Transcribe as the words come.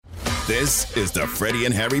This is the Freddie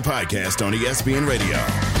and Harry podcast on ESPN Radio.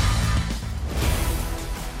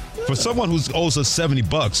 For someone who's owes us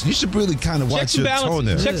 $70, you should really kind of watch your tone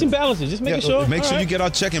there. Checks and balances. Just making sure. Make sure you get our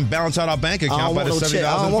check and balance out our bank account by the $70.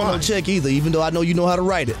 I don't want no check either, even though I know you know how to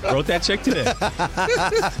write it. Wrote that check today.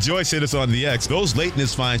 Joyce hit us on the X. Those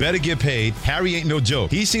lateness fines better get paid. Harry ain't no joke.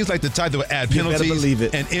 He seems like the type that would add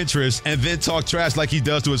penalties and interest and then talk trash like he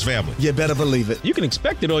does to his family. You better believe it. You can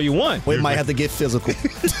expect it all you want. We might have to get physical.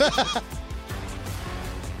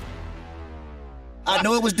 I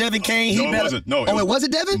know it was Devin Kane. No, it wasn't. No, it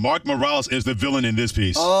wasn't Devin? Mark Morales is the villain in this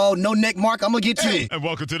piece. Oh, no neck, Mark. I'm going to get you. And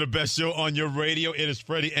welcome to the best show on your radio. It is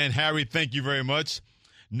Freddie and Harry. Thank you very much.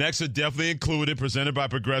 Next are definitely included, presented by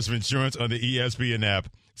Progressive Insurance on the ESPN app.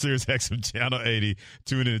 Sirius XM Channel 80.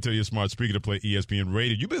 Tune in until your smart speaker to play ESPN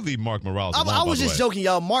Radio. You believe Mark Morales alone, I was just joking,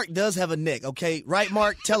 y'all. Mark does have a neck, okay? Right,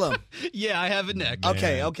 Mark? Tell him. Yeah, I have a neck.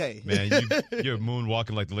 Man, Okay. Man, you're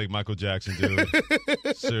moonwalking like the late Michael Jackson, dude.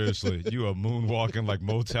 Seriously. You are moonwalking like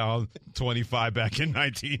Motown 25 back in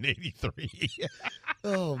 1983.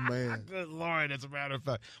 Oh, man. Good Lord, as a matter of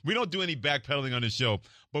fact. We don't do any backpedaling on this show,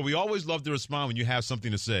 but we always love to respond when you have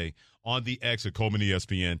something to say on the X at Coleman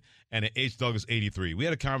ESPN and at H. Douglas 83. We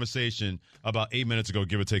had a conversation about 8 minutes ago,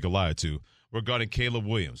 give or take a lie or two, regarding Caleb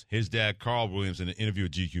Williams. His dad, Carl Williams, in an interview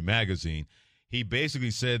with GQ Magazine, he basically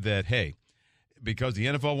said that, hey, because the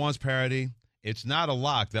NFL wants parity, it's not a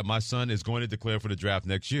lock that my son is going to declare for the draft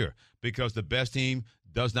next year because the best team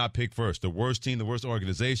does not pick first. The worst team, the worst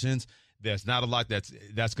organizations, that's not a lock that's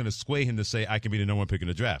going to sway him to say, I can be the number one pick in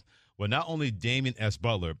the draft. Well, not only Damian S.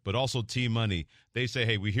 Butler, but also T-Money, they say,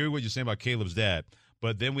 hey, we hear what you're saying about Caleb's dad,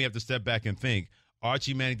 but then we have to step back and think.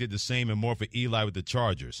 Archie Manning did the same and more for Eli with the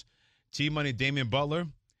Chargers. T-Money, Damian Butler,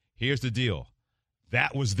 here's the deal.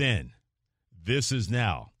 That was then. This is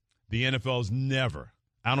now. The NFL's never,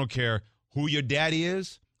 I don't care who your daddy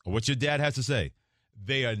is or what your dad has to say,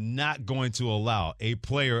 they are not going to allow a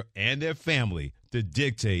player and their family to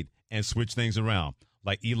dictate and switch things around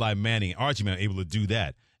like Eli Manning and Archie Manning able to do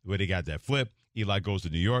that. Where they got that flip, Eli goes to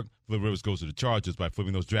New York, Flip Rivers goes to the Chargers by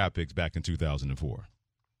flipping those draft picks back in 2004.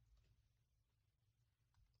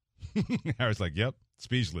 Harry's like, yep,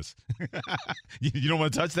 speechless. You don't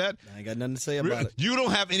want to touch that? I ain't got nothing to say about it. You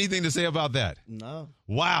don't have anything to say about that? No.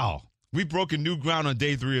 Wow. We've broken new ground on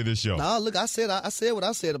day 3 of this show. No, look, I said what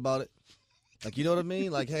I said about it. Like, you know what I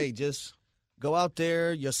mean? Like, hey, just go out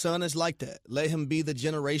there. Your son is like that. Let him be the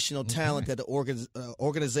generational talent that the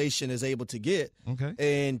organization is able to get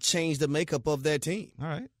and change the makeup of that team. All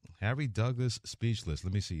right. Harry Douglas, speechless.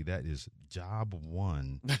 Let me see. That is job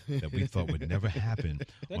 1 that we thought would never happen.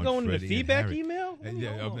 That going in the feedback email?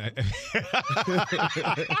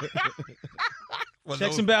 Well,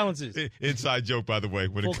 checks and balances. Inside joke, by the way,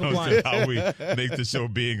 when it comes to how we make the show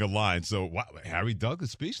being aligned. So, wow, Harry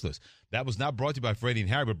Douglas, speechless. That was not brought to you by Freddie and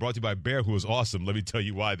Harry, but brought to you by Bear, who is awesome. Let me tell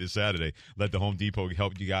you why this Saturday. Let the Home Depot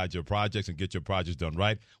help you guide your projects and get your projects done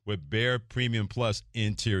right with Bear Premium Plus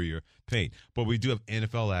interior paint. But we do have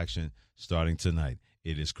NFL action starting tonight.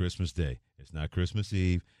 It is Christmas Day. It's not Christmas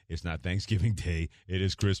Eve. It's not Thanksgiving Day. It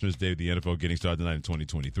is Christmas Day. The NFL getting started tonight in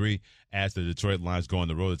 2023 as the Detroit Lions go on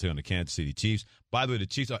the road to take on the Kansas City Chiefs. By the way, the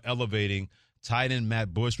Chiefs are elevating tight end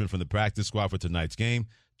Matt Bushman from the practice squad for tonight's game.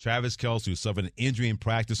 Travis Kelce, who suffered an injury in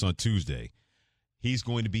practice on Tuesday, he's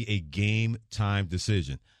going to be a game-time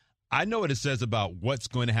decision. I know what it says about what's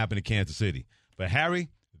going to happen in Kansas City. But, Harry,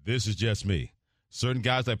 this is just me. Certain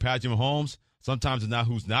guys like Patrick Mahomes, sometimes it's not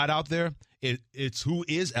who's not out there. It's who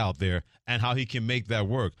is out there and how he can make that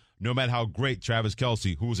work, no matter how great Travis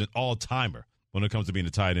Kelce, who's an all-timer when it comes to being a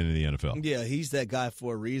tight end in the NFL. Yeah, he's that guy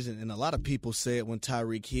for a reason. And a lot of people said when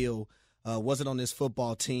Tyreek Hill wasn't on this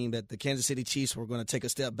football team that the Kansas City Chiefs were going to take a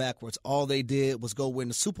step backwards. All they did was go win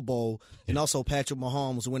the Super Bowl, and also Patrick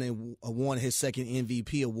Mahomes won his second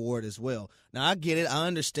MVP award as well. Now, I get it. I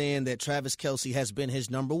understand that Travis Kelce has been his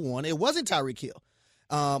number one. It wasn't Tyreek Hill.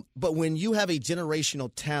 But when you have a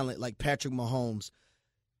generational talent like Patrick Mahomes,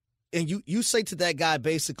 and you say to that guy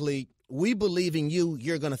basically, we believe in you,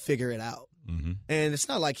 you're going to figure it out. Mm-hmm. And it's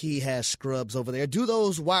not like he has scrubs over there. Do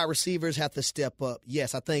those wide receivers have to step up?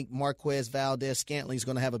 Yes, I think Marquez Valdez-Scantling is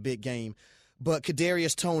going to have a big game. But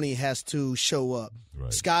Kadarius Toney has to show up.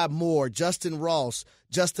 Right. Sky Moore, Justin Ross,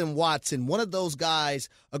 Justin Watson, one of those guys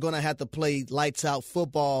are going to have to play lights-out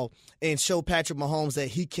football and show Patrick Mahomes that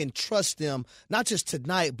he can trust them, not just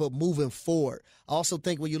tonight, but moving forward. I also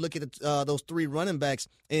think when you look at those 3 running backs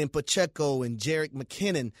in Pacheco and Jerick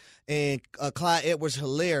McKinnon and Clyde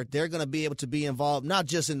Edwards-Helaire, they're going to be able to be involved not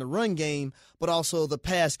just in the run game, but also the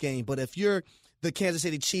pass game. But if you're the Kansas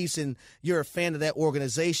City Chiefs and you're a fan of that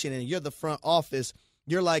organization and you're the front office,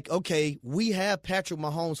 you're like, okay, we have Patrick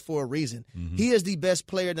Mahomes for a reason. Mm-hmm. He is the best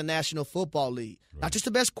player in the National Football League. Right. Not just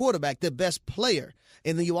the best quarterback, the best player.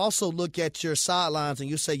 And then you also look at your sidelines and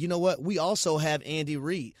you say, you know what? We also have Andy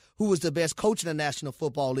Reid, who is the best coach in the National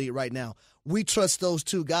Football League right now. We trust those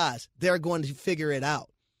two guys. They're going to figure it out.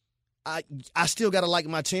 I still got to like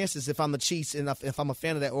my chances if I'm the Chiefs and if I'm a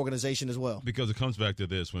fan of that organization as well. Because it comes back to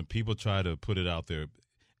this. When people try to put it out there,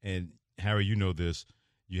 and Harry, you know this,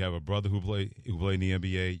 you have a brother who played in the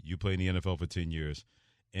NBA, you played in the NFL for 10 years.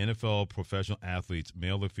 NFL professional athletes,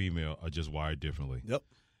 male or female, are just wired differently. Yep.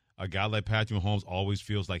 A guy like Patrick Mahomes always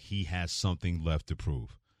feels like he has something left to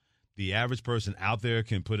prove. The average person out there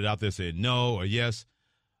can put it out there saying no or yes,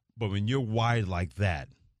 but when you're wired like that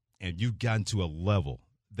and you've gotten to a level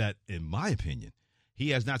that, in my opinion,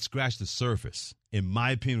 he has not scratched the surface, in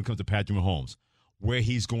my opinion, when it comes to Patrick Mahomes, where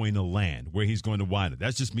he's going to land, where he's going to wind up.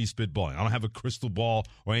 That's just me spitballing. I don't have a crystal ball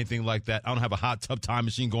or anything like that. I don't have a hot tub time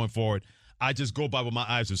machine going forward. I just go by what my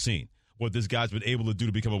eyes have seen, what this guy's been able to do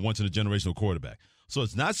to become a once-in-a-generational quarterback. So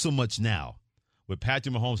it's not so much now with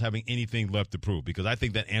Patrick Mahomes having anything left to prove, because I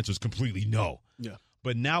think that answer is completely no. Yeah.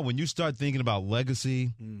 But now when you start thinking about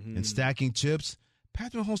legacy and stacking chips,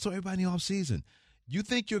 Patrick Mahomes told everybody in the offseason, you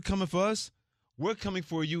think you're coming for us? We're coming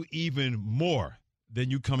for you even more than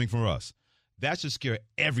you coming for us. That should scare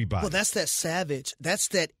everybody. Well, that's that savage. That's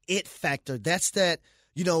that it factor. That's that,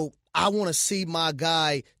 I want to see my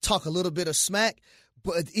guy talk a little bit of smack,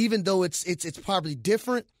 but even though it's probably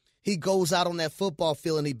different, he goes out on that football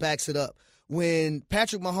field and he backs it up. When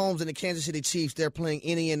Patrick Mahomes and the Kansas City Chiefs, they're playing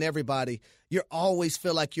any and everybody, you always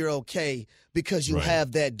feel like you're okay because you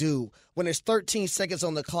have that dude. When there's 13 seconds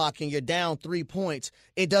on the clock and you're down 3 points,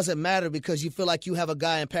 it doesn't matter because you feel like you have a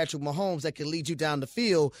guy in Patrick Mahomes that can lead you down the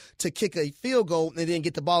field to kick a field goal and then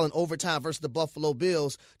get the ball in overtime versus the Buffalo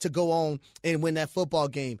Bills to go on and win that football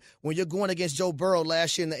game. When you're going against Joe Burrow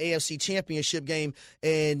last year in the AFC Championship game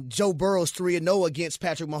and Joe Burrow's 3-0 against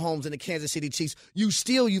Patrick Mahomes and the Kansas City Chiefs, you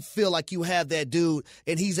feel like you have that dude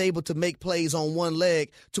and he's able to make plays on one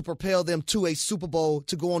leg to propel them to a Super Bowl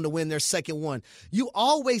to go on to win their second one. You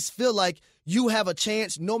always feel like you have a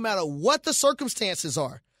chance no matter what the circumstances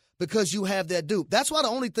are because you have that dude. That's why the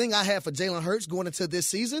only thing I have for Jalen Hurts going into this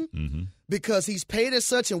season, because he's paid as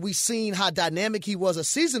such and we've seen how dynamic he was a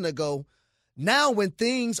season ago. Now when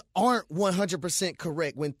things aren't 100%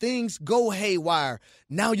 correct, when things go haywire,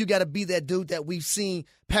 now you got to be that dude that we've seen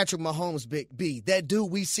Patrick Mahomes be, that dude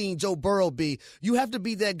we've seen Joe Burrow be. You have to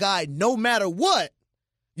be that guy no matter what.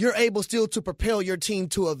 You're able still to propel your team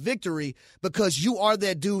to a victory because you are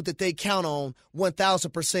that dude that they count on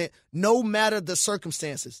 1,000% no matter the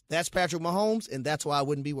circumstances. That's Patrick Mahomes, and that's why I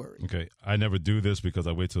wouldn't be worried. Okay, I never do this because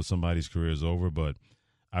I wait till somebody's career is over, but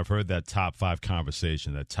I've heard that top 5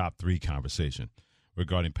 conversation, that top 3 conversation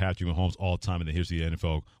regarding Patrick Mahomes all time in the history of the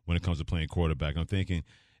NFL when it comes to playing quarterback. I'm thinking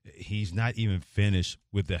he's not even finished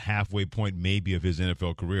with the halfway point maybe of his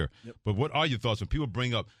NFL career. Yep. But what are your thoughts when people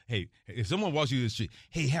bring up, hey, if someone walks you the street,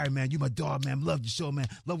 hey, Harry, man, you my dog, man, love your show, man,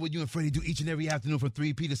 love what you and Freddie do each and every afternoon from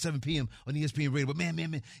 3 p to 7 p.m. on ESPN Radio. But,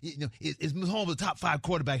 man, is Mahomes the top 5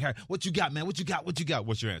 quarterback, Harry? What you got, man? What you got?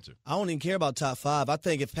 What's your answer? I don't even care about top 5. I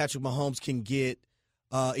think if Patrick Mahomes can get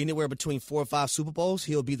anywhere between 4 or 5 Super Bowls,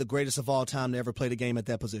 he'll be the greatest of all time to ever play the game at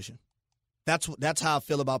that position. That's how I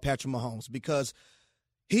feel about Patrick Mahomes because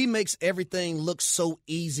he makes everything look so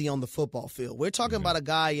easy on the football field. We're talking about a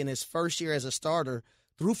guy in his first year as a starter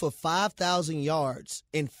threw for 5,000 yards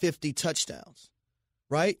and 50 touchdowns,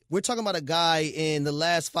 right? We're talking about a guy in the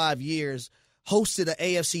last 5 years hosted an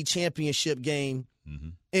AFC championship game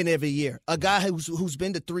in every year. A guy who's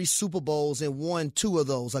been to 3 Super Bowls and won 2 of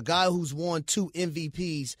those. A guy who's won 2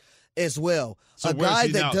 MVPs as well. So a guy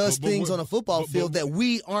that does things on a football field that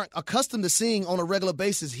we aren't accustomed to seeing on a regular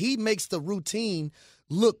basis. He makes the routine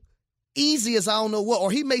look easy as I don't know what,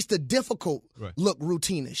 or he makes the difficult look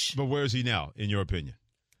routine-ish. But where is he now, in your opinion?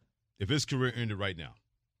 If his career ended right now,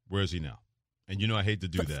 where is he now? And I hate to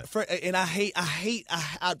do that. And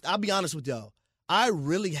I'll be honest with y'all. I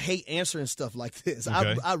really hate answering stuff like this.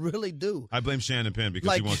 Okay. I really do. I blame Shannon Penn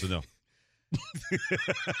because he wants to know.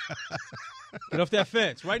 Get off that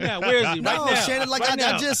fence right now. Where is he? Right now. Shannon,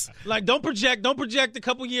 I just don't project a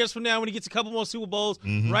couple years from now when he gets a couple more Super Bowls.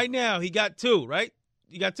 Right now, he got 2, right?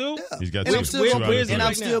 You got 2? Yeah. He's got and 2.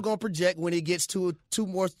 I'm still going to project when he gets two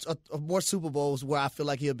more Super Bowls where I feel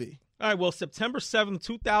like he'll be. All right, well, September 7th,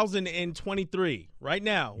 2023, right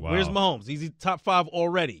now, where's Mahomes? He's top 5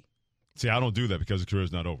 already. See, I don't do that because his career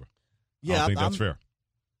is not over. Yeah, I don't think that's fair.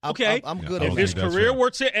 Okay, I'm good. If his career were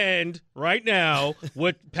to end right now,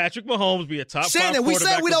 would Patrick Mahomes be a top 5 quarterback? Shannon, we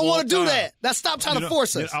said we don't want to do that. Now stop trying to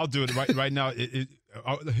force us. I'll do it right now.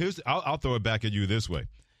 I'll throw it back at you this way.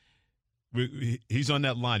 He's on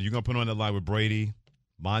that line. You're going to put him on that line with Brady,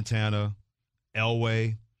 Montana,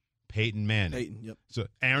 Elway, Peyton Manning. Yep. So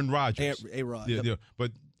Aaron Rodgers. A-Rod. Yeah, Yep. yeah.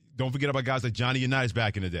 But don't forget about guys like Johnny Unitas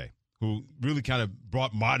back in the day, who really kind of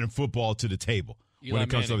brought modern football to the table. Eli when it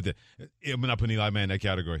comes Manning. to I'm not putting Eli Manning in that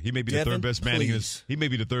category. He may be the Devin, third best Manning. He may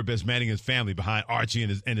be the third best Manning in his family behind Archie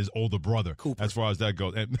and his older brother. Cooper. As far as that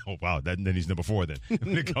goes. And, then he's number 4. Then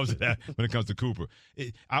when it comes to that, when it comes to Cooper,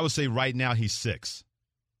 I would say right now he's 6,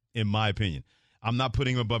 in my opinion. I'm not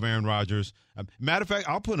putting him above Aaron Rodgers. Matter of fact,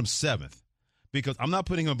 I'll put him 7th because I'm not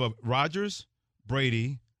putting him above Rodgers,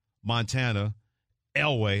 Brady, Montana,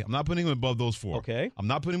 Elway. I'm not putting him above those 4. Okay. I'm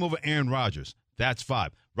not putting him over Aaron Rodgers. That's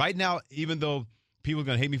 5. Right now, even though people are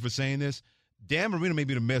going to hate me for saying this, Dan Marino may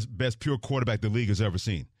be the best pure quarterback the league has ever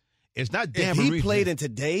seen. It's not Dan If Marino. he played in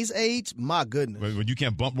today's age, my goodness. When you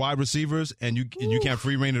can't bump wide receivers and you can't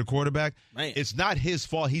free rein to the quarterback, Man. it's not his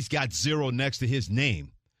fault. He's got 0 next to his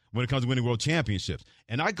name when it comes to winning world championships.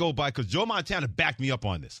 And I go by because Joe Montana backed me up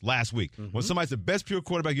on this last week. When somebody's the best pure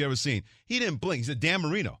quarterback you ever seen, he didn't blink. He said, Dan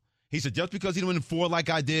Marino. He said, just because he didn't win 4 like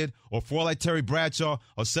I did, or 4 like Terry Bradshaw,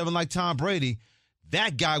 or 7 like Tom Brady,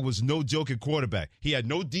 that guy was no joke at quarterback. He had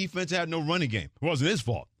no defense, had no running game. It wasn't his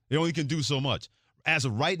fault. They only can do so much. As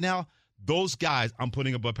of right now, those guys I'm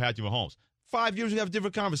putting above Patrick Mahomes. 5 years, we have a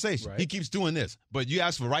different conversation. Right. He keeps doing this. But you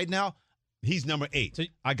ask for right now, he's number 8. So-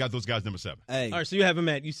 I got those guys number 7. Hey, All right, so you have him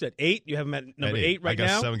at, you said 8. You have him at number At 8 right I got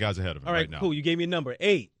now? 7 guys ahead of him All right, right now. cool. You gave me a number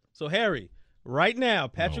 8. So, Harry, right now,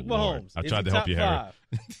 Patrick Oh, Lord. Mahomes. I is tried he to help top you, Harry.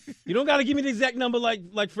 5? You don't got to give me the exact number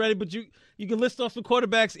like Freddie, but you can list off some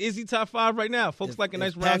quarterbacks. Is he top 5 right now? Folks like a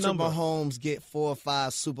nice round Patrick number. Mahomes get 4 or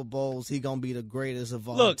 5 Super Bowls, he gonna be the greatest of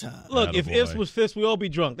all Look, time. if Attaboy. ifs was fists, we all be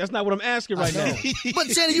drunk. That's not what I'm asking right now.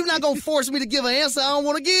 But Shannon, you're not gonna force me to give an answer I don't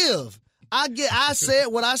want to give. I said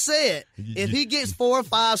what I said. If he gets 4 or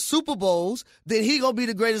 5 Super Bowls, then he gonna be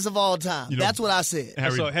the greatest of all time. You know, That's what I said.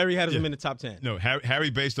 So Harry had him in the top 10. No, Harry,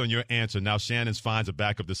 based on your answer, now Shannon's fines are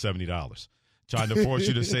back up to $70. Trying to force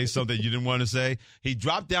you to say something you didn't want to say. He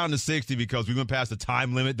dropped down to 60 because we went past the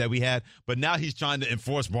time limit that we had, but now he's trying to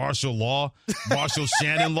enforce martial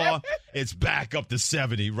Shannon law. It's back up to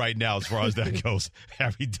 70 right now as far as that goes.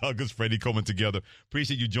 Harry Douglas, Freddie Coleman together.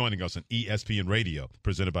 Appreciate you joining us on ESPN Radio,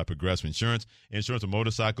 presented by Progressive Insurance. Insurance of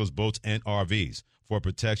motorcycles, boats, and RVs for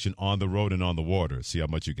protection on the road and on the water. See how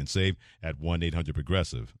much you can save at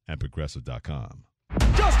 1-800-PROGRESSIVE and Progressive.com.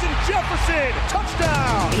 Justin Jefferson,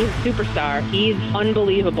 touchdown! He's a superstar. He's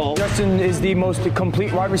unbelievable. Justin is the most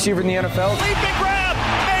complete wide receiver in the NFL. Leaping grab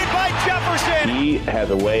made by Jefferson. He has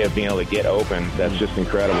a way of being able to get open that's just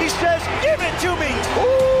incredible. He says, give it to me.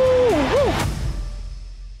 Ooh, woo.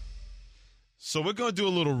 So we're going to do a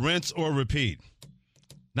little rinse or repeat.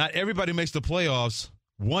 Not everybody makes the playoffs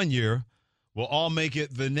one year. We'll all make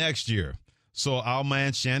it the next year. So our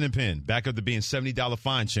man Shannon Penn, back up to being $70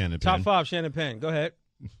 fine, Shannon Penn. Top 5, Shannon Penn. Go ahead.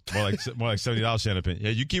 More like $70, Shannon Penn. Yeah,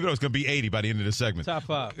 you keep it up. It's going to be 80 by the end of the segment. Top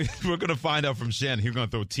 5. We're going to find out from Shannon. He's going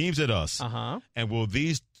to throw teams at us. Uh-huh. And will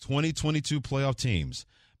these 2022 playoff teams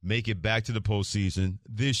make it back to the postseason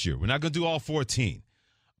this year? We're not going to do all 14.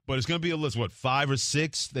 But it's going to be a list, 5 or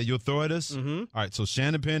 6 that you'll throw at us? Mm-hmm. All right, so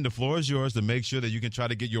Shannon Penn, the floor is yours to make sure that you can try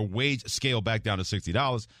to get your wage scale back down to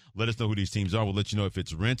 $60. Let us know who these teams are. We'll let you know if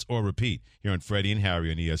it's rinse or repeat here on Freddie and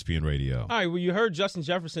Harry on ESPN Radio. All right, well, you heard Justin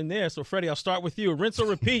Jefferson there. So, Freddie, I'll start with you. Rinse or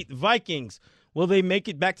repeat, Vikings. Will they make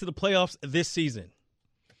it back to the playoffs this season?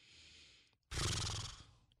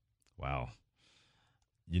 Wow.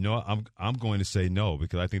 You know, I'm going to say no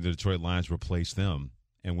because I think the Detroit Lions replace them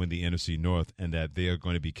and win the NFC North, and that they are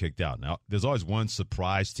going to be kicked out. Now, there's always one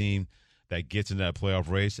surprise team that gets in that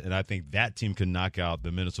playoff race, and I think that team can knock out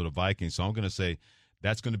the Minnesota Vikings. So I'm going to say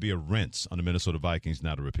that's going to be a rinse on the Minnesota Vikings,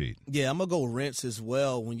 not a repeat. Yeah, I'm going to go rinse as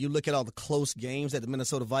well. When you look at all the close games that the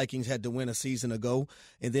Minnesota Vikings had to win a season ago,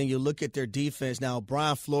 and then you look at their defense. Now,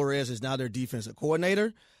 Brian Flores is now their defensive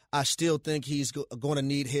coordinator. I still think he's going to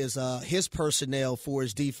need his personnel for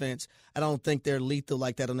his defense. I don't think they're lethal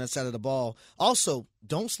like that on that side of the ball. Also,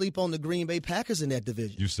 don't sleep on the Green Bay Packers in that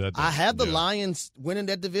division. You said that. I have the Lions winning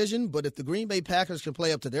that division, but if the Green Bay Packers can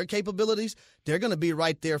play up to their capabilities, they're going to be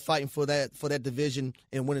right there fighting for that division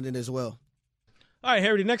and winning it as well. All right,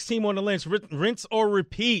 Harry, the next team on the list, rinse or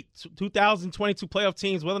repeat, 2022 playoff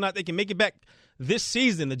teams, whether or not they can make it back this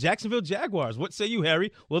season, the Jacksonville Jaguars. What say you,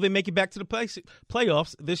 Harry? Will they make it back to the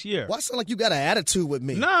playoffs this year? Why sound like you got an attitude with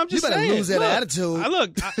me? No, I'm just saying. You better lose that attitude.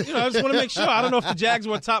 I just want to make sure. I don't know if the Jags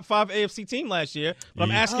were a top 5 AFC team last year, but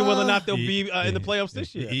I'm asking whether or not they'll be in the playoffs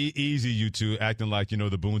this year. Easy, you two, acting like, the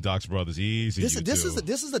Boondocks brothers. Easy, This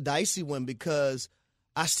is a dicey one because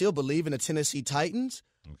I still believe in the Tennessee Titans,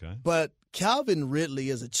 Okay. But Calvin Ridley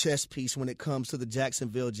is a chess piece when it comes to the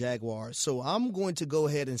Jacksonville Jaguars. So I'm going to go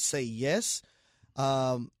ahead and say yes.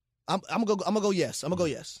 I'm gonna go yes. I'm gonna go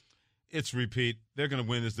yes. It's repeat. They're going to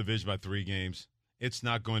win this division by 3 games. It's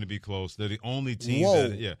not going to be close. They're the only team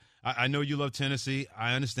I know you love Tennessee.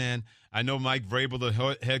 I understand. I know Mike Vrabel,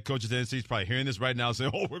 the head coach of Tennessee, is probably hearing this right now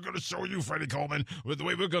saying, we're going to show you, Freddie Coleman, with the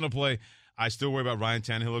way we're going to play. I still worry about Ryan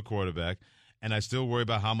Tannehill at quarterback, and I still worry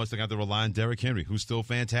about how much they got to rely on Derrick Henry, who's still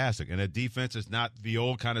fantastic. And that defense is not the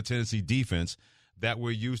old kind of Tennessee defense that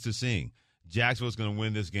we're used to seeing. Jacksonville's going to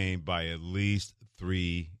win this game by at least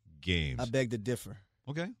 3 games. I beg to differ.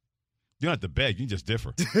 Okay. You don't have to beg. You can just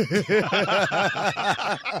differ. You don't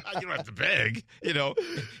have to beg. Yeah,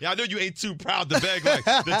 I know you ain't too proud to beg like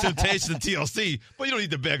the Temptations and TLC, but you don't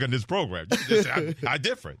need to beg on this program. You can just say, I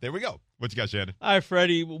differ. There we go. What you got, Shannon? All right,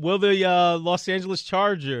 Freddie. Will the Los Angeles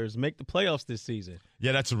Chargers make the playoffs this season?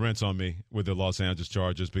 Yeah, that's a rinse on me with the Los Angeles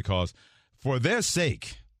Chargers because for their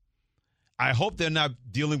sake, I hope they're not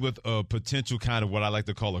dealing with a potential kind of what I like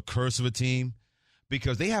to call a curse of a team.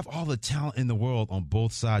 Because they have all the talent in the world on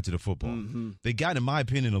both sides of the football. Mm-hmm. They got, in my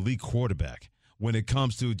opinion, an elite quarterback when it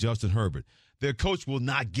comes to Justin Herbert. Their coach will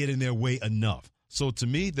not get in their way enough. So, to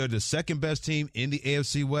me, they're the second-best team in the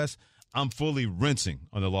AFC West. I'm fully rinsing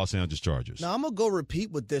on the Los Angeles Chargers. Now, I'm going to go repeat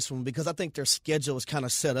with this one because I think their schedule is kind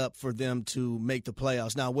of set up for them to make the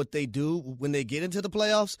playoffs. Now, what they do when they get into the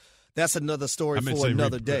playoffs, that's another story for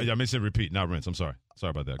another day. I meant to say repeat, not rinse. I'm sorry.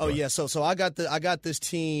 Sorry about that. Go ahead. So I got this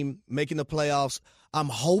team making the playoffs. I'm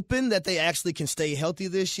hoping that they actually can stay healthy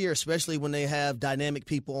this year, especially when they have dynamic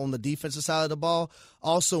people on the defensive side of the ball.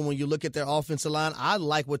 Also, when you look at their offensive line, I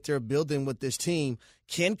like what they're building with this team.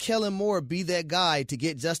 Can Kellen Moore be that guy to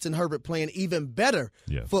get Justin Herbert playing even better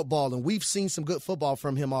football? And we've seen some good football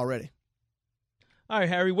from him already. All right,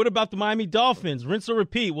 Harry, what about the Miami Dolphins? Rinse or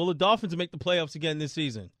repeat? Will the Dolphins make the playoffs again this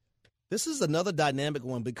season? This is another dynamic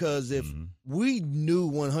one because if we knew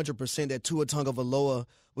 100% that Tua Tagovailoa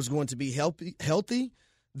was going to be healthy,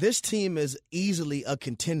 this team is easily a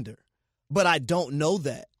contender. But I don't know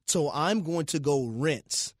that. So I'm going to go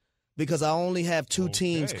rinse because I only have 2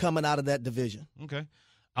 teams coming out of that division. Okay.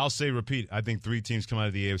 I'll say repeat. I think 3 teams come out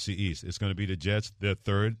of the AFC East. It's going to be the Jets. They're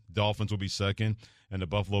third. Dolphins will be second. And the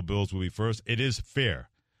Buffalo Bills will be first. It is fair,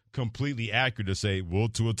 completely accurate to say, will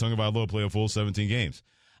Tua Tagovailoa play a full 17 games?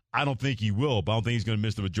 I don't think he will, but I don't think he's going to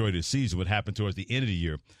miss the majority of the season. What happened towards the end of the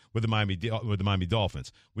year with the Miami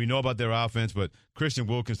Dolphins. We know about their offense, but Christian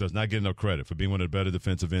Wilkins does not get enough credit for being one of the better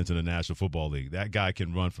defensive ends in the National Football League. That guy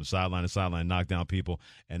can run from sideline to sideline, knock down people,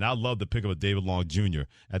 and I love the pick of David Long Jr.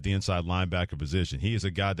 at the inside linebacker position. He is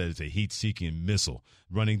a guy that is a heat-seeking missile,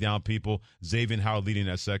 running down people. Xavier Howard leading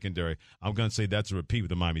that secondary. I'm going to say that's a repeat with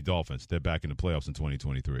the Miami Dolphins. They're back in the playoffs in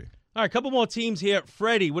 2023. All right, a couple more teams here.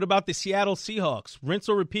 Freddie, what about the Seattle Seahawks? Rinse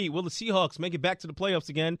or repeat? Will the Seahawks make it back to the playoffs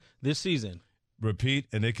again this season? Repeat,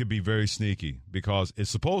 and they could be very sneaky because it's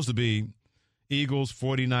supposed to be Eagles,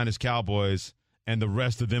 49ers, Cowboys, and the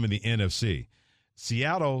rest of them in the NFC.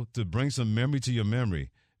 Seattle, to bring some memory to your memory,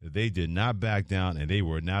 they did not back down, and they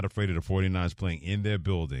were not afraid of the 49ers playing in their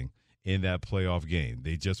building in that playoff game.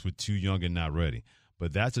 They just were too young and not ready.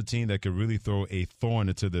 But that's a team that could really throw a thorn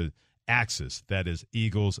into the axis that is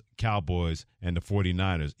Eagles, Cowboys, and the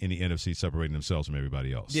 49ers in the NFC separating themselves from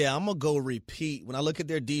everybody else. Yeah, I'm going to go repeat. When I look at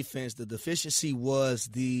their defense, the deficiency was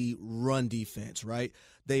the run defense, right?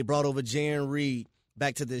 They brought over Jarran Reed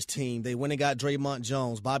back to this team. They went and got Draymond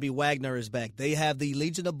Jones. Bobby Wagner is back. They have the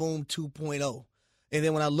Legion of Boom 2.0. And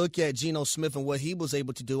then when I look at Geno Smith and what he was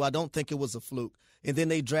able to do, I don't think it was a fluke. And then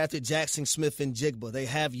they drafted Jackson Smith and Jigba. They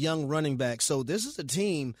have young running backs. So this is a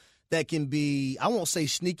team that can be, I won't say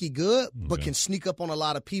sneaky good, but can sneak up on a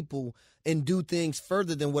lot of people and do things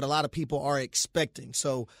further than what a lot of people are expecting.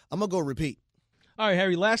 So I'm going to go repeat. All right,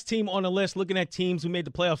 Harry, last team on the list, looking at teams who made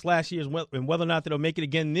the playoffs last year and whether or not they'll make it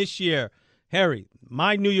again this year. Harry,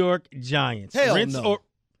 my New York Giants. Hell rinse no.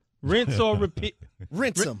 Rinse or repeat?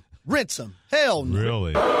 Rinse them. Hell no.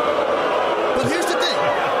 Really? But here's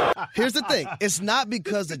the thing. It's not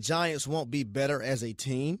because the Giants won't be better as a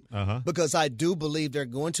team, because I do believe they're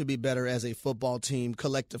going to be better as a football team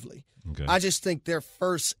collectively. Okay. I just think their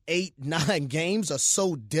first 8-9 games are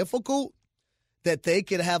so difficult that they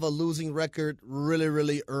could have a losing record really,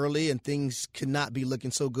 really early, and things cannot be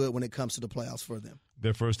looking so good when it comes to the playoffs for them.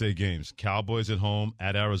 Their first 8 games, Cowboys at home,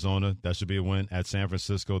 at Arizona, that should be a win. At San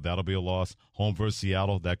Francisco, that'll be a loss. Home versus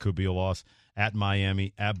Seattle, that could be a loss. At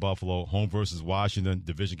Miami, at Buffalo, home versus Washington.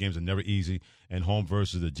 Division games are never easy. And home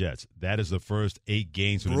versus the Jets. That is the first 8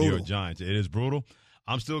 games for the New York Giants. It is brutal.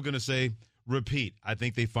 I'm still going to say repeat. I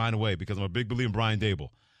think they find a way because I'm a big believer in Brian Dable.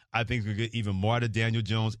 I think we get even more out of Daniel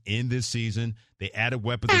Jones in this season. They added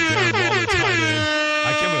weapons to Darren Waller, tight end.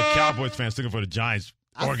 I can't believe Cowboys fans looking for the Giants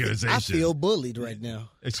organization. I feel bullied right now.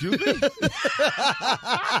 Excuse me?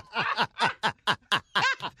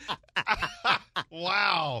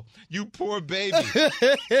 Wow. You poor baby.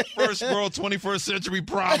 First world 21st century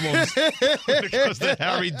problems because of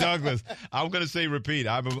Harry Douglas. I'm going to say repeat.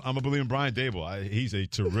 I'm a believer in Brian Daboll. He's a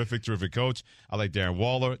terrific, terrific coach. I like Darren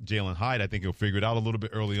Waller, Jalen Hyde. I think he'll figure it out a little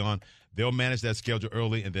bit early on. They'll manage that schedule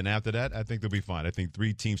early, and then after that, I think they'll be fine. I think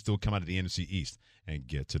 3 teams still come out of the NFC East and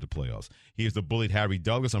get to the playoffs. He is the bullied Harry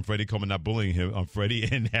Douglas. I'm Freddie Coleman, not bullying him. I'm Freddie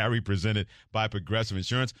and Harry, presented by Progressive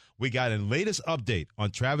Insurance. We got a latest update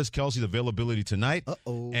on Travis Kelce's availability tonight.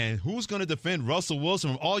 And who's going to defend Russell Wilson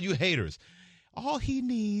from all you haters? All he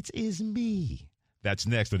needs is me. That's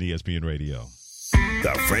next on ESPN Radio.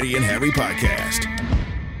 The Freddie and Harry Podcast.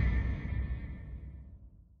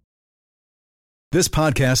 This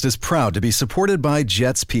podcast is proud to be supported by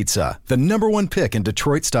Jets Pizza, the #1 pick in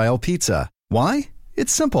Detroit-style pizza. Why?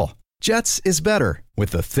 It's simple. Jets is better.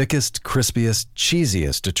 With the thickest, crispiest,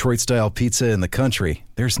 cheesiest Detroit-style pizza in the country,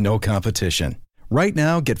 there's no competition. Right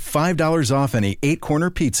now, get $5 off any 8-corner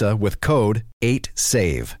pizza with code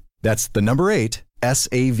 8SAVE. That's the number 8,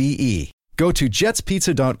 S-A-V-E. Go to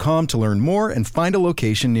jetspizza.com to learn more and find a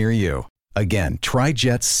location near you. Again, try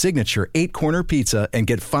Jet's signature 8-corner pizza and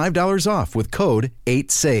get $5 off with code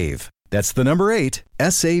 8SAVE. That's the number 8,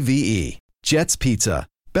 S-A-V-E. Jet's Pizza.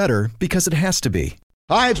 Better because it has to be.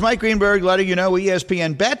 Hi, it's Mike Greenberg letting you know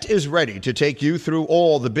ESPN Bet is ready to take you through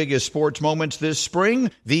all the biggest sports moments this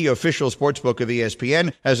spring. The official sportsbook of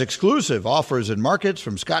ESPN has exclusive offers and markets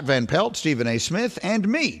from Scott Van Pelt, Stephen A. Smith, and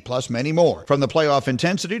me, plus many more. From the playoff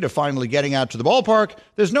intensity to finally getting out to the ballpark,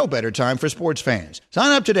 there's no better time for sports fans.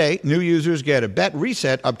 Sign up today. New users get a bet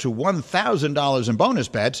reset up to $1,000 in bonus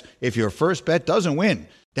bets if your first bet doesn't win.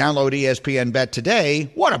 Download ESPN Bet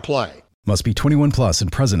today. What a play. Must be 21 plus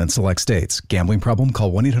and present in select states. Gambling problem?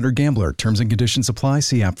 Call 1-800-GAMBLER. Terms and conditions apply.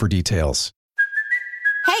 See app for details.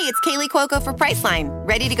 Hey, it's Kaylee Cuoco for Priceline.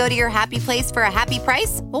 Ready to go to your happy place for a happy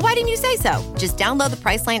price? Well, why didn't you say so? Just download the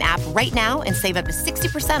Priceline app right now and save up to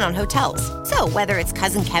 60% on hotels. So whether it's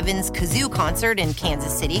Cousin Kevin's Kazoo Concert in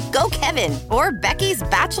Kansas City, go Kevin, or Becky's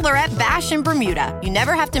Bachelorette Bash in Bermuda, you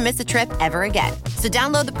never have to miss a trip ever again. So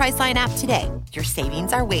download the Priceline app today. Your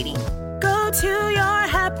savings are waiting. Go to your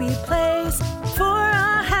happy place for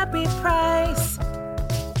a happy price.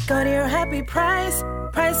 Go to your happy price,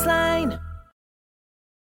 Priceline.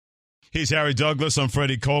 He's Harry Douglas. I'm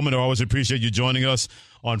Freddie Coleman. I always appreciate you joining us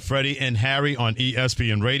on Freddie and Harry on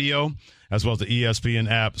ESPN Radio, as well as the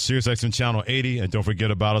ESPN app, SiriusXM Channel 80. And don't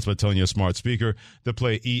forget about us by telling your smart speaker to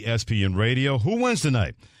play ESPN Radio. Who wins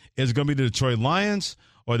tonight? Is it going to be the Detroit Lions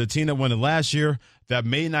or the team that won it last year that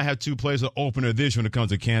may not have 2 players to opener this when it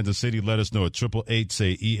comes to Kansas City? Let us know at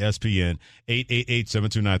 888-SAY-ESPN,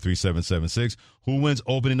 888-729-3776. Who wins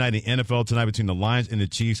opening night in the NFL tonight between the Lions and the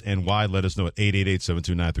Chiefs, and why? Let us know at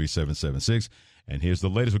 888-729-3776. And here's the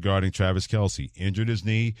latest regarding Travis Kelce. Injured his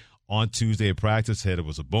knee on Tuesday at practice. Said it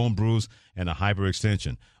was a bone bruise and a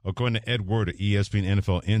hyperextension. According to Ed Werder, ESPN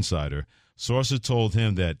NFL insider, sources told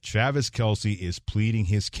him that Travis Kelce is pleading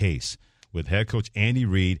his case with head coach Andy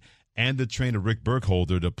Reid and the trainer Rick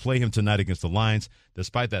Burkholder to play him tonight against the Lions,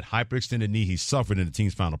 despite that hyperextended knee he suffered in the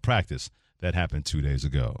team's final practice that happened 2 days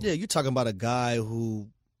ago. Yeah, you're talking about a guy who,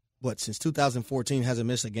 since 2014 hasn't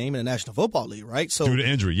missed a game in the National Football League, right? So due to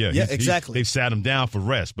injury, yeah. Exactly. They've sat him down for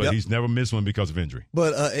rest, but he's never missed one because of injury.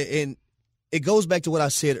 But and it goes back to what I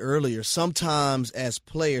said earlier. Sometimes as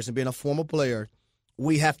players and being a former player,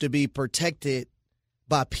 we have to be protected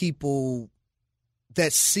by people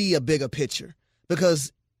that see a bigger picture,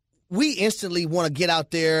 because we instantly want to get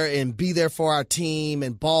out there and be there for our team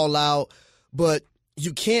and ball out, but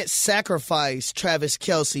you can't sacrifice Travis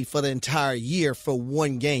Kelce for the entire year for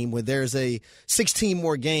one game when there's 16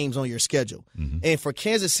 more games on your schedule. Mm-hmm. And for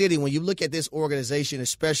Kansas City, when you look at this organization,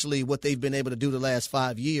 especially what they've been able to do the last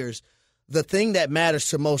 5 years, the thing that matters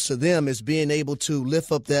to most of them is being able to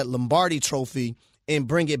lift up that Lombardi trophy and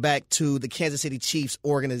bring it back to the Kansas City Chiefs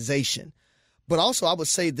organization. But also, I would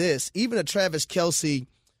say this, even a Travis Kelce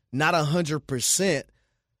not 100%,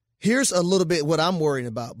 here's a little bit what I'm worried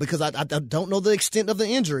about, because I don't know the extent of the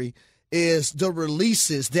injury, is the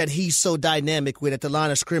releases that he's so dynamic with at the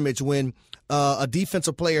line of scrimmage when a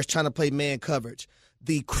defensive player is trying to play man coverage.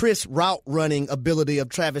 The crisp route running ability of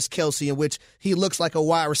Travis Kelce, in which he looks like a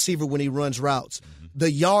wide receiver when he runs routes. Mm-hmm.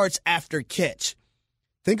 The yards after catch.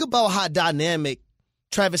 Think about how dynamic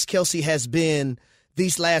Travis Kelce has been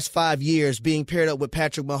these last 5 years being paired up with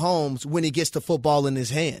Patrick Mahomes when he gets the football in his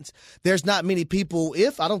hands. There's not many people,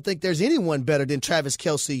 I don't think there's anyone better than Travis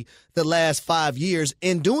Kelce the last 5 years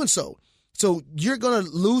in doing so. So you're going to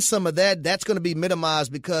lose some of that. That's going to be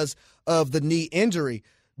minimized because of the knee injury.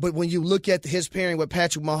 But when you look at his pairing with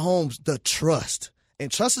Patrick Mahomes, the trust.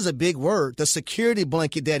 And trust is a big word. The security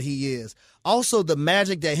blanket that he is. Also, the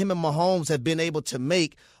magic that him and Mahomes have been able to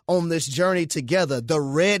make on this journey together. The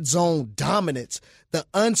red zone dominance. The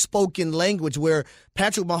unspoken language where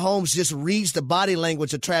Patrick Mahomes just reads the body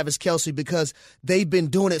language of Travis Kelce because they've been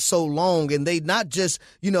doing it so long. And they not just,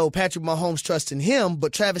 Patrick Mahomes trusting him,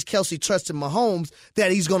 but Travis Kelce trusting Mahomes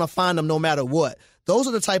that he's going to find them no matter what. Those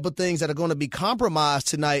are the type of things that are going to be compromised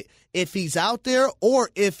tonight if he's out there or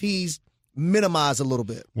if he's minimized a little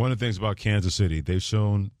bit. One of the things about Kansas City, they've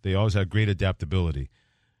shown they always have great adaptability.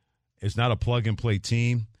 It's not a plug-and-play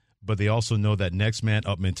team, but they also know that next man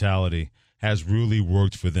up mentality has really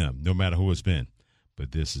worked for them, no matter who it's been.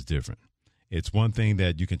 But this is different. It's one thing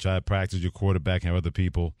that you can try to practice your quarterback and other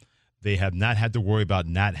people. They have not had to worry about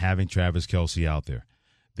not having Travis Kelce out there.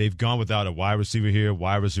 They've gone without a wide receiver here,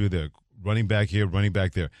 wide receiver there, running back here, running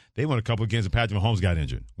back there. They won a couple of games and Patrick Mahomes got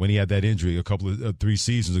injured when he had that injury a couple of 3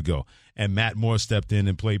 seasons ago. And Matt Moore stepped in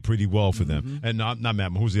and played pretty well for them. And not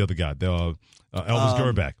Matt Moore, who's the other guy? Elvis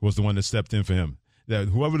Gerback was the one that stepped in for him.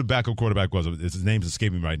 Whoever the backup quarterback was, his name's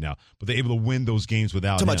escaping right now, but they're able to win those games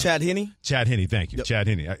without him. Talking about Chad Henne? Chad Henne, thank you. Yep. Chad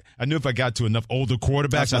Henne. I knew if I got to enough older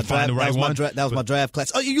quarterbacks, I'd find the right one. That was my draft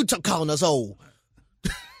class. Oh, you calling us old.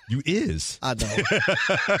 You is. I know.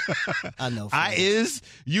 I know. I is.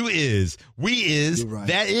 You is. We is. Right.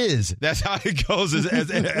 That is. That's how it goes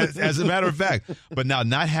as a matter of fact. But now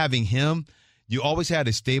not having him, you always had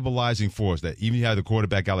a stabilizing force that even if you had the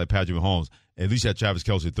quarterback out like Patrick Mahomes, at least you had Travis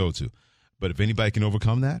Kelce to throw to. But if anybody can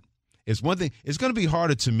overcome that, it's one thing. It's going to be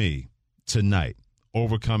harder to me tonight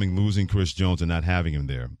overcoming losing Chris Jones and not having him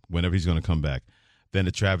there whenever he's going to come back than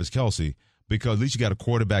to Travis Kelce. Because at least you got a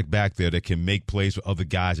quarterback back there that can make plays for other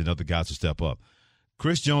guys and other guys to step up.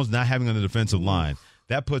 Chris Jones not having on the defensive line,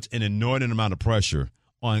 that puts an inordinate amount of pressure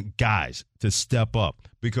on guys to step up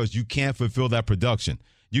because you can't fulfill that production.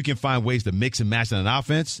 You can find ways to mix and match in an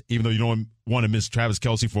offense, even though you don't want to miss Travis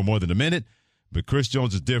Kelce for more than a minute. But Chris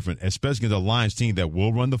Jones is different, especially against a Lions team that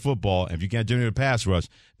will run the football. And if you can't generate a pass rush,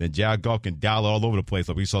 then Jared Goff can dial it all over the place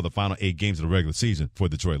like we saw the final 8 games of the regular season for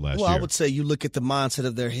Detroit last year. Well, I would say you look at the mindset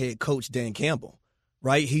of their head coach, Dan Campbell,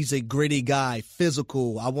 right? He's a gritty guy,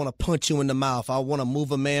 physical. I want to punch you in the mouth. I want to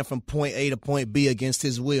move a man from point A to point B against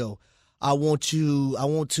his will. I want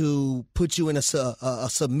to put you in a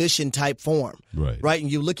submission type form, right?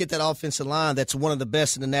 And you look at that offensive line that's one of the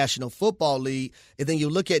best in the National Football League, and then you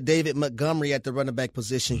look at David Montgomery at the running back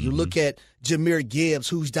position. You look at Jahmyr Gibbs,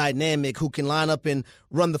 who's dynamic, who can line up and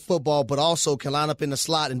run the football, but also can line up in the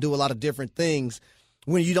slot and do a lot of different things.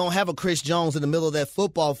 When you don't have a Chris Jones in the middle of that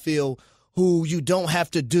football field, who you don't have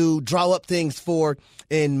to draw up things for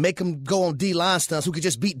and make him go on D-line stunts, who could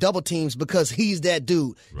just beat double teams because he's that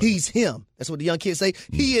dude. Right. He's him. That's what the young kids say.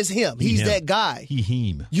 He is him. He's that guy.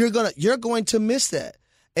 Him. You're going to miss that.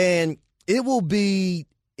 And it will be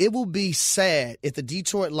sad if the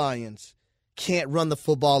Detroit Lions can't run the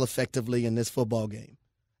football effectively in this football game.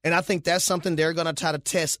 And I think that's something they're going to try to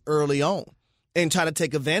test early on and try to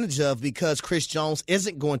take advantage of because Chris Jones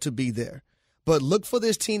isn't going to be there. But look for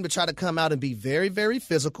this team to try to come out and be very, very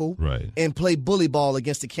physical and play bully ball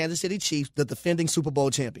against the Kansas City Chiefs, the defending Super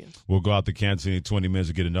Bowl champions. We'll go out to Kansas City in 20 minutes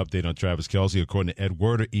to get an update on Travis Kelce. According to Ed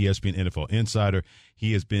Werder, ESPN NFL Insider,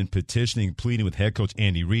 he has been petitioning, pleading with head coach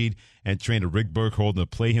Andy Reid and trainer Rick Burkholder to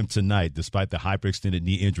play him tonight despite the hyperextended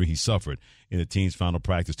knee injury he suffered in the team's final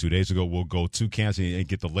practice 2 days ago. We'll go to Kansas City and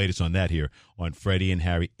get the latest on that here on Freddie and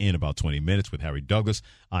Harry in about 20 minutes with Harry Douglas.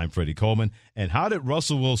 I'm Freddie Coleman. And how did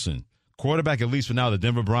Russell Wilson, quarterback, at least for now, the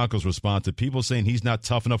Denver Broncos, respond to people saying he's not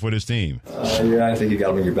tough enough with his team? Yeah, I think you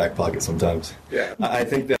got him in your back pocket sometimes. Yeah, I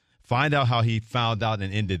think that. Find out how he found out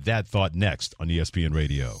and ended that thought next on ESPN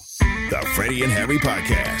Radio. The Freddie and Harry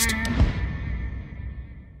Podcast.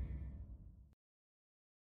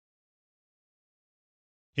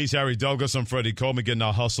 He's Harry Douglas. I'm Freddie Coleman, getting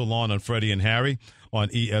our hustle on Freddie and Harry on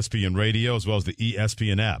ESPN Radio as well as the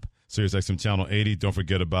ESPN app. SiriusXM Channel 80. Don't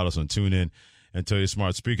forget about us on TuneIn and tell your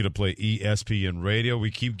smart speaker to play ESPN Radio. We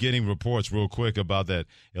keep getting reports real quick about that.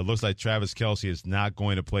 It looks like Travis Kelce is not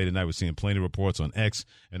going to play tonight. We're seeing plenty of reports on X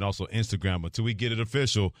and also Instagram. Until we get it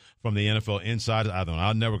official from the NFL Insider, either on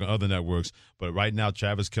our network or other networks. But right now,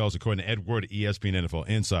 Travis Kelce, according to Ed Ward, ESPN NFL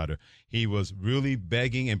Insider, he was really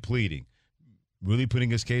begging and pleading really putting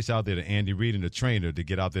his case out there to Andy Reid and the trainer to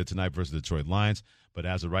get out there tonight versus the Detroit Lions. But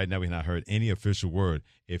as of right now, we've not heard any official word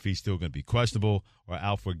if he's still going to be questionable or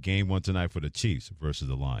out for game one tonight for the Chiefs versus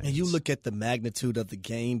the Lions. And you look at the magnitude of the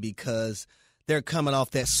game because they're coming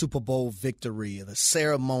off that Super Bowl victory, the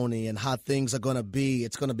ceremony, and how things are going to be.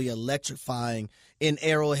 It's going to be electrifying in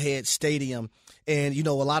Arrowhead Stadium. And,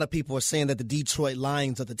 a lot of people are saying that the Detroit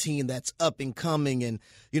Lions are the team that's up and coming. And,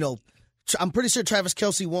 I'm pretty sure Travis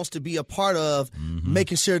Kelce wants to be a part of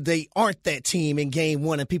making sure they aren't that team in game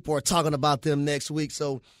one and people are talking about them next week.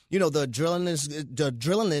 So, the adrenaline,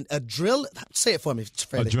 say it for me,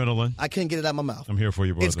 Freddie. Adrenaline. I couldn't get it out of my mouth. I'm here for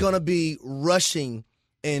you, brother. It's going to be rushing.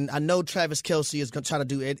 And I know Travis Kelce is going to try to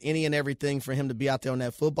do any and everything for him to be out there on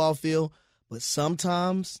that football field. But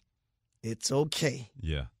sometimes it's okay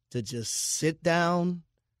to just sit down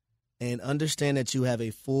and understand that you have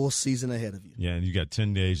a full season ahead of you. Yeah, and you got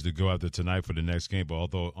 10 days to go out there tonight for the next game. But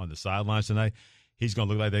although on the sidelines tonight, he's going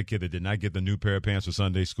to look like that kid that did not get the new pair of pants for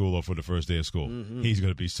Sunday school or for the first day of school. He's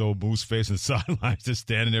going to be so moose-faced and sidelines just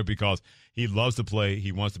standing there because he loves to play.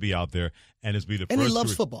 He wants to be out there. And it's be the and first he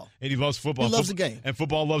loves football. And he loves football. He loves the game. And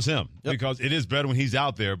football loves him because it is better when he's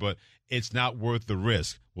out there, but it's not worth the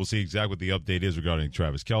risk. We'll see exactly what the update is regarding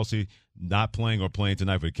Travis Kelce not playing or playing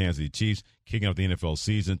tonight for the Kansas City Chiefs, kicking off the NFL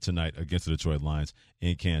season tonight against the Detroit Lions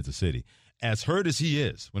in Kansas City. As hurt as he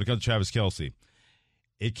is when it comes to Travis Kelce,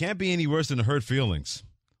 it can't be any worse than the hurt feelings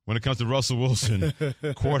when it comes to Russell Wilson,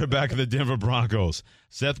 quarterback of the Denver Broncos.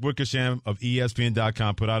 Seth Wickersham of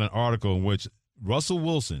ESPN.com put out an article in which Russell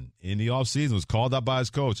Wilson in the offseason was called out by his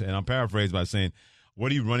coach, and I'm paraphrased by saying,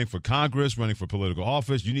 what are you running for Congress, running for political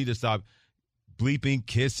office? You need to stop bleeping,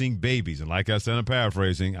 kissing babies. And like I said, I'm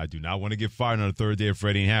paraphrasing, I do not want to get fired on the third day of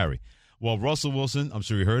Freddie and Harry. Well, Russell Wilson, I'm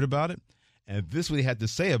sure you heard about it, and this is what he had to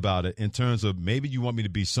say about it in terms of maybe you want me to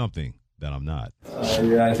be something that I'm not.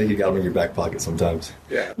 Yeah, I think you got them in your back pocket sometimes.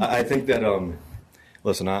 Yeah, I think that.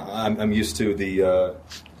 Listen, I'm used to the.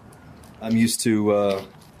 I'm used to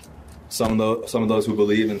some of those who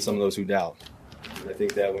believe and some of those who doubt. And I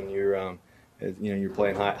think that when you're, you're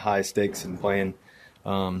playing high stakes and playing,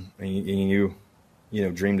 and you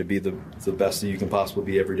dream to be the best that you can possibly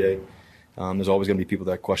be every day. There's always going to be people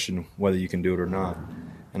that question whether you can do it or not.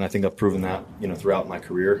 And I think I've proven that, throughout my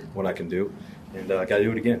career, what I can do. And I got to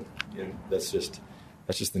do it again. And that's just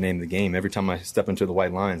the name of the game. Every time I step into the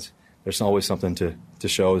white lines, there's always something to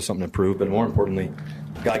show, something to prove. But more importantly,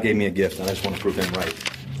 God gave me a gift, and I just want to prove him right.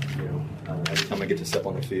 Every time I get to step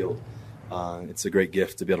on the field, it's a great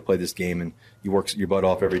gift to be able to play this game. And you work your butt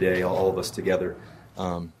off every day, all of us together.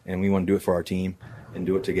 And we want to do it for our team and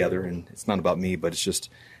do it together. And it's not about me, but it's just,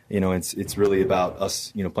 it's really about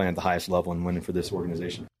us, playing at the highest level and winning for this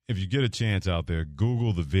organization. If you get a chance out there,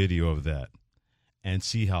 Google the video of that and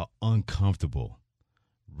see how uncomfortable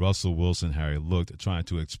Russell Wilson, Harry, looked trying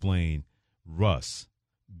to explain Russ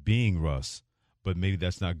being Russ, but maybe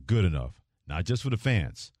that's not good enough, not just for the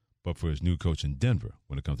fans, but for his new coach in Denver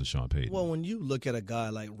when it comes to Sean Payton. Well, when you look at a guy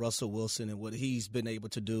like Russell Wilson and what he's been able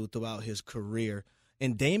to do throughout his career,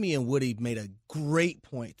 and Damian Woody made a great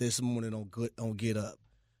point this morning on Get Up.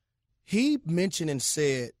 He mentioned and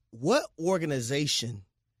said, what organization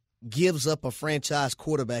gives up a franchise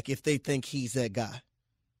quarterback if they think he's that guy?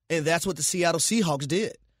 And that's what the Seattle Seahawks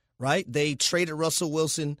did, right? They traded Russell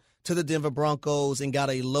Wilson to the Denver Broncos and got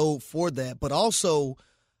a load for that. But also,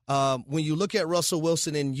 when you look at Russell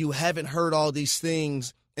Wilson and you haven't heard all these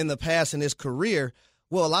things in the past in his career,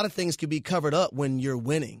 well, a lot of things can be covered up when you're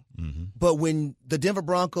winning. Mm-hmm. But when the Denver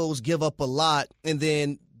Broncos give up a lot and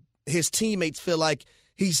then his teammates feel like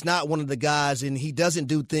he's not one of the guys and he doesn't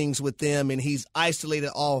do things with them and he's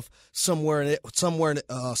isolated off somewhere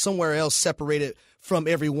else, separated from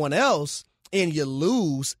everyone else, and you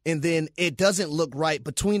lose, and then it doesn't look right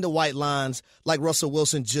between the white lines, like Russell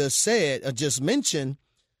Wilson just said or just mentioned,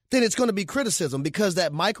 then it's going to be criticism because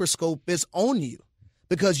that microscope is on you.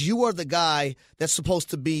 Because you are the guy that's supposed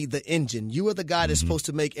to be the engine. You are the guy that's supposed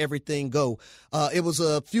to make everything go. It was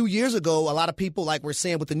a few years ago, a lot of people, like we're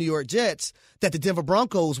saying with the New York Jets, that the Denver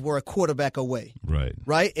Broncos were a quarterback away.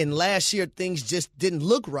 Right? And last year, things just didn't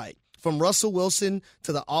look right. From Russell Wilson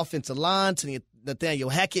to the offensive line to Nathaniel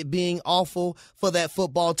Hackett being awful for that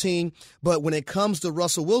football team. But when it comes to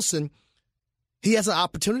Russell Wilson, he has an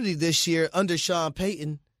opportunity this year under Sean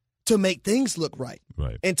Payton to make things look right.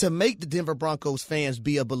 And to make the Denver Broncos fans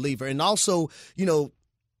be a believer. And also,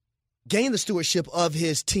 gain the stewardship of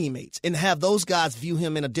his teammates and have those guys view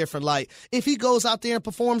him in a different light if he goes out there and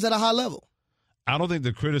performs at a high level. I don't think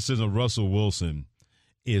the criticism of Russell Wilson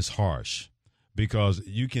is harsh because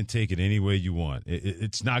you can take it any way you want.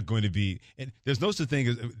 It's not going to be – there's no such thing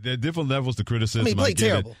as – there are different levels to criticism. He played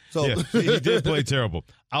terrible. So. Yeah, he did play terrible.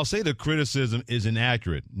 I'll say the criticism is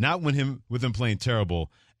inaccurate, not with him playing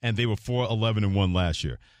terrible, and they were 4-11-1 last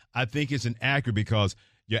year. I think it's inaccurate because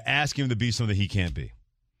you're asking him to be something he can't be,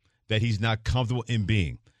 that he's not comfortable in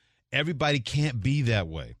being. Everybody can't be that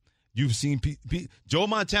way. You've seen Joe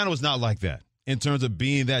Montana was not like that in terms of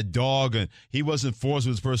being that dog, and he wasn't forced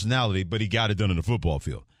with his personality, but he got it done on the football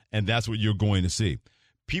field, and that's what you're going to see.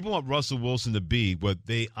 People want Russell Wilson to be what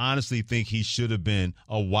they honestly think he should have been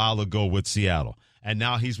a while ago with Seattle, and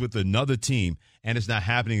now he's with another team, and it's not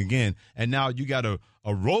happening again, and now you got a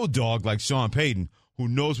road dog like Sean Payton who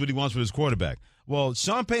knows what he wants with his quarterback. Well,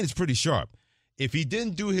 Sean Payton is pretty sharp. If he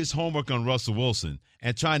didn't do his homework on Russell Wilson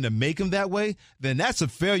and trying to make him that way, then that's a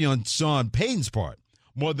failure on Sean Payton's part,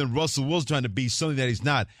 more than Russell Wilson trying to be something that he's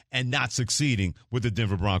not and not succeeding with the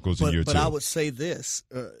Denver Broncos in year 2. But I would say this,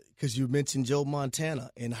 because you mentioned Joe Montana,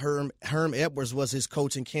 and Herm Edwards was his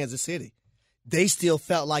coach in Kansas City. They still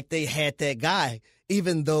felt like they had that guy,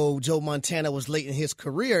 even though Joe Montana was late in his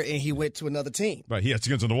career and he went to another team. Right, he had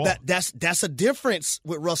skins on the wall. That's a difference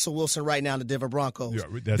with Russell Wilson right now in the Denver Broncos.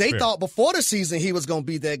 Yeah, they thought before the season he was going to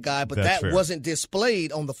be that guy, but that wasn't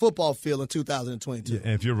displayed on the football field in 2022. Yeah,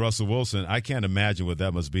 and if you're Russell Wilson, I can't imagine what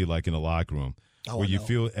that must be like in the locker room, where you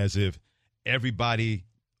feel as if everybody,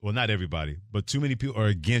 well, not everybody, but too many people are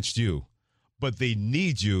against you, but they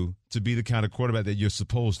need you to be the kind of quarterback that you're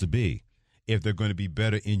supposed to be if they're going to be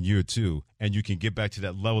better in year 2, and you can get back to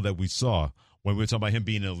that level that we saw when we were talking about him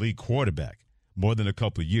being an elite quarterback more than a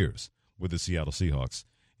couple of years with the Seattle Seahawks.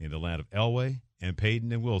 In the land of Elway and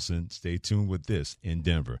Peyton and Wilson, stay tuned with this in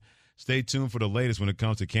Denver. Stay tuned for the latest when it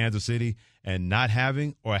comes to Kansas City and not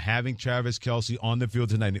having or having Travis Kelce on the field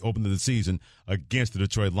tonight in the opening of the season against the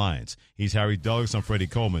Detroit Lions. He's Harry Douglas. I'm Freddie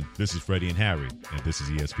Coleman. This is Freddie and Harry, and this is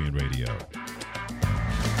ESPN Radio.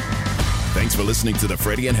 Thanks for listening to the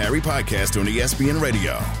Freddie and Harry podcast on ESPN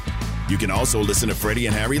Radio. You can also listen to Freddie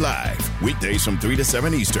and Harry live weekdays from 3 to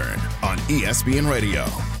 7 Eastern on ESPN Radio,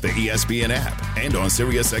 the ESPN app, and on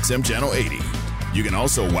SiriusXM Channel 80. You can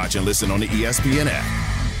also watch and listen on the ESPN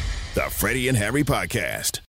app. The Freddie and Harry podcast.